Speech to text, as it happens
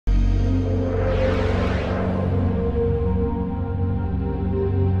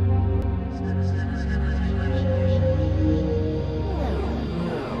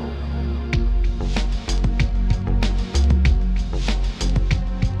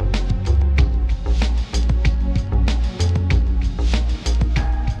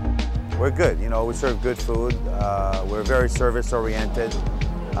we're good. You know, we serve good food. We're very service-oriented.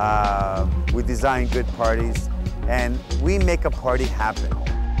 We design good parties, and we make a party happen.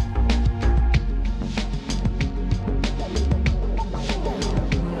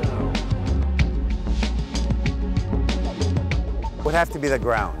 Would have to be the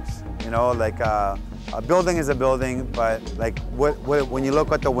grounds. You know, like a building is a building, but like when you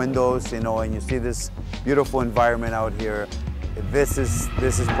look at the windows, you know, and you see this beautiful environment out here, this is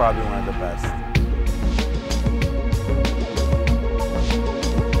probably one of the best.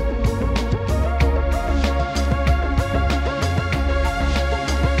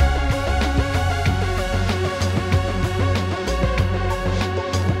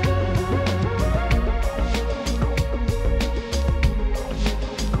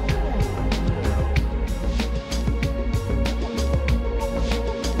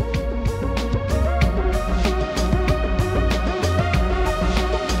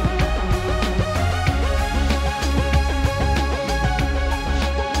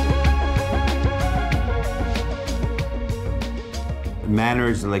 Manor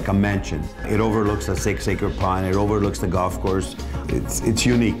is like a mansion. It overlooks a 6-acre pond. It overlooks the golf course. It's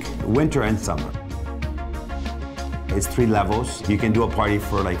unique, winter and summer. It's 3 levels. You can do a party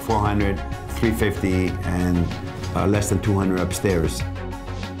for like 400, 350, and less than 200 upstairs.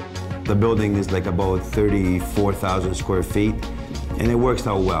 The building is like about 34,000 square feet, and it works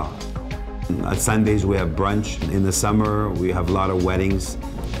out well. On Sundays we have brunch. In the summer we have a lot of weddings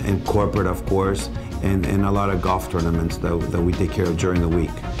and corporate, of course. And a lot of golf tournaments that we take care of during the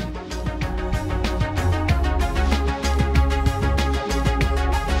week.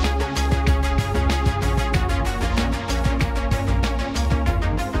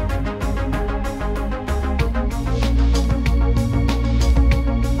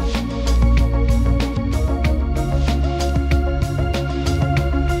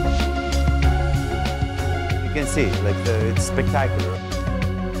 You can see, like, it's spectacular.